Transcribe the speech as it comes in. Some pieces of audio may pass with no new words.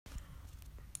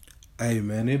Hey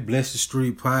man, it Bless the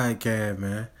Street podcast,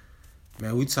 man.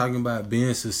 Man, we talking about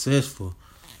being successful.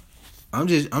 I'm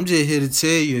just here to tell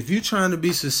you, if you trying to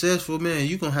be successful, man,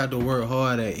 you gonna have to work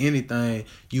hard at anything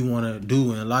you wanna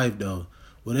do in life though.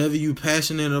 Whatever you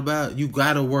passionate about, you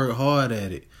gotta work hard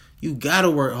at it. You gotta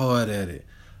work hard at it.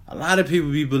 A lot of people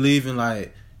be believing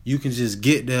like you can just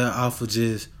get there off of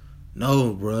just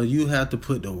no, bro. You have to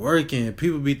put the work in.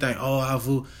 People be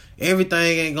thinking,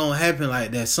 everything ain't gonna happen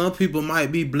like that. Some people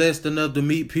might be blessed enough to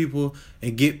meet people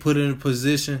and get put in a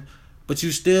position, but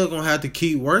you still gonna have to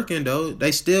keep working though.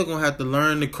 They still gonna have to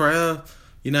learn the craft.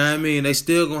 You know what I mean? They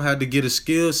still gonna have to get a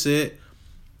skill set.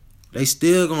 They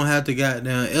still gonna have to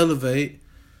goddamn elevate.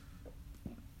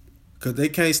 Cause they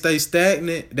can't stay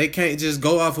stagnant. They can't just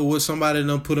go off of what somebody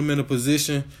done put them in a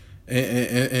position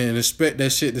and expect that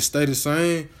shit to stay the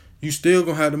same. You still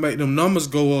gonna have to make them numbers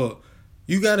go up.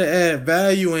 You gotta add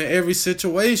value in every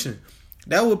situation.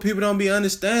 That's what people don't be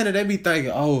understanding. They be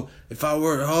thinking, if I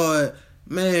work hard,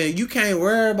 man, you can't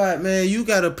worry about it, man. You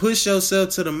gotta push yourself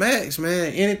to the max,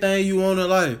 man. Anything you want in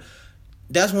life.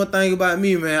 That's one thing about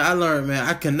me, man. I learned, man,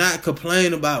 I cannot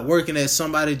complain about working at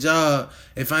somebody's job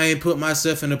if I ain't put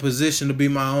myself in a position to be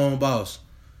my own boss.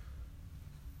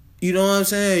 You know what I'm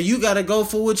saying? You got to go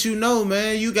for what you know,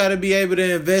 man. You got to be able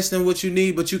to invest in what you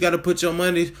need, but you got to put your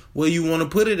money where you want to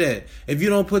put it at. If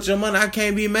you don't put your money, I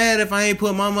can't be mad if I ain't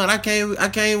put my money. I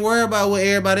can't worry about what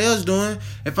everybody else doing.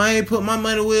 If I ain't put my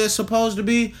money where it's supposed to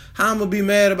be, how I'm going to be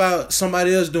mad about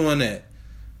somebody else doing that?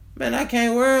 Man, I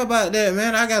can't worry about that,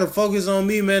 man. I got to focus on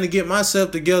me, man, to get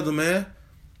myself together, man.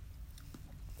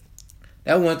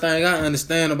 That's one thing I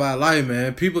understand about life,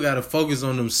 man. People got to focus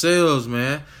on themselves,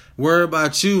 man. Worry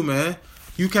about you, man.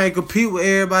 You can't compete with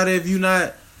everybody if you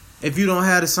don't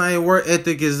have the same work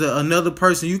ethic as another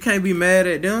person. You can't be mad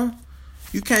at them.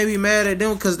 You can't be mad at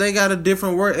them because they got a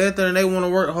different work ethic and they want to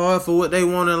work hard for what they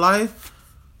want in life.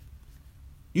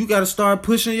 You got to start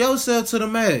pushing yourself to the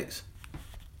max.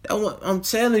 That's what I'm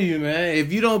telling you, man.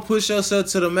 If you don't push yourself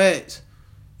to the max,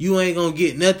 you ain't gonna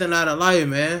get nothing out of life,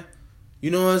 man. You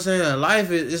know what I'm saying?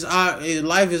 Life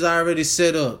is already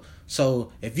set up.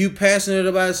 So if you passionate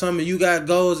about something, you got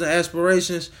goals and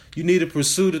aspirations, you need to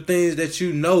pursue the things that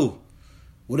you know.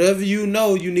 Whatever you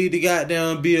know, you need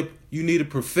to you need to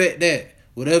perfect that.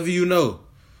 Whatever you know.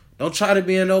 Don't try to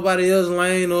be in nobody else's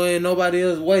lane or in nobody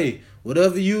else's way.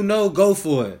 Whatever you know, go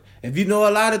for it. If you know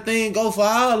a lot of things, go for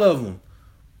all of them.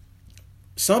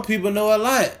 Some people know a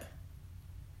lot.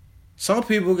 Some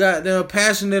people got them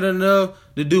passionate enough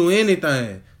to do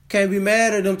anything. Can't be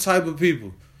mad at them type of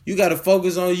people. You got to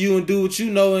focus on you and do what you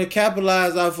know and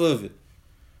capitalize off of it.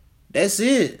 That's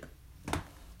it.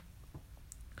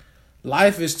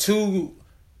 Life is too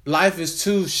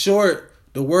short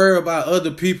to worry about other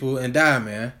people and die,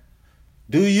 man.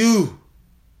 Do you?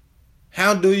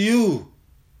 How do you?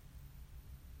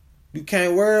 You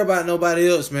can't worry about nobody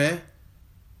else, man.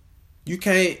 You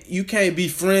can't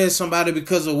befriend somebody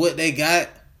because of what they got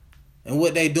and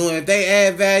what they doing. If they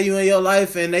add value in your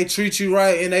life and they treat you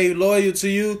right and they loyal to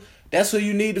you, that's who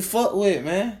you need to fuck with,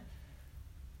 man.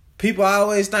 People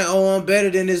always think, I'm better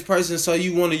than this person, so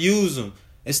you want to use them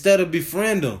instead of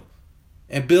befriend them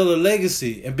and build a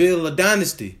legacy and build a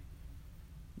dynasty.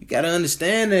 You got to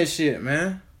understand that shit,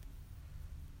 man.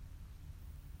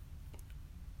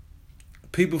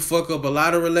 People fuck up a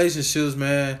lot of relationships,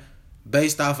 man,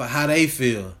 based off of how they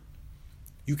feel.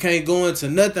 You can't go into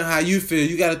nothing how you feel.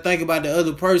 You got to think about the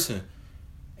other person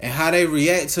and how they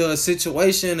react to a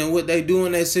situation, and what they do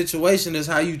in that situation is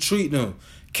how you treat them.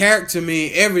 Character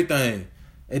mean everything.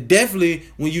 And definitely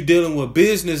when you dealing with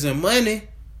business and money,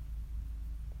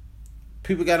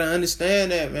 people got to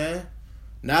understand that, man.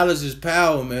 Knowledge is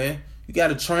power, man. You got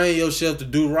to train yourself to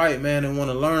do right, man, and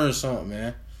want to learn something,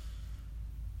 man.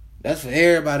 That's for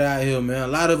everybody out here, man. A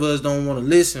lot of us don't want to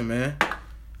listen, man.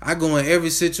 I go in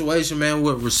every situation, man,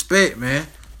 with respect, man.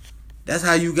 That's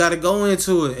how you got to go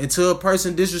into it. Until a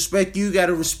person disrespect you, you got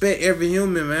to respect every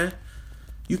human, man.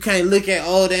 You can't look at,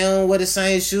 they don't wear the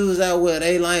same shoes I wear.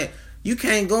 They like, you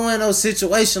can't go in no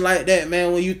situation like that,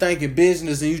 man, when you thinking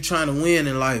business and you trying to win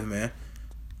in life, man.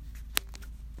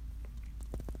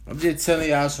 I'm just telling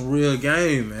y'all some real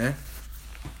game, man.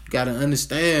 You got to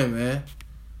understand, man.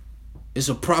 It's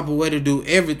a proper way to do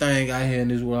everything out here in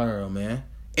this world, man.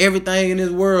 Everything in this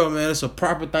world, man, it's a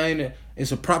proper thing.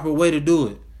 It's a proper way to do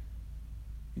it.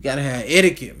 You gotta have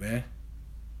etiquette, man.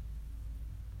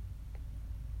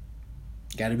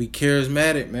 Gotta be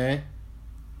charismatic, man.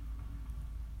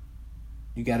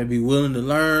 You gotta be willing to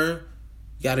learn.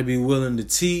 You gotta be willing to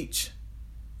teach.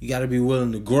 You gotta be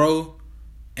willing to grow.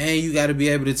 And you gotta be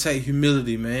able to take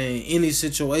humility, man, in any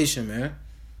situation, man.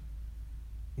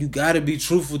 You gotta be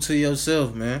truthful to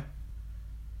yourself, man.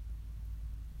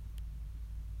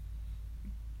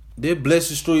 This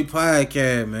Blessed Street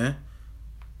Podcast, man.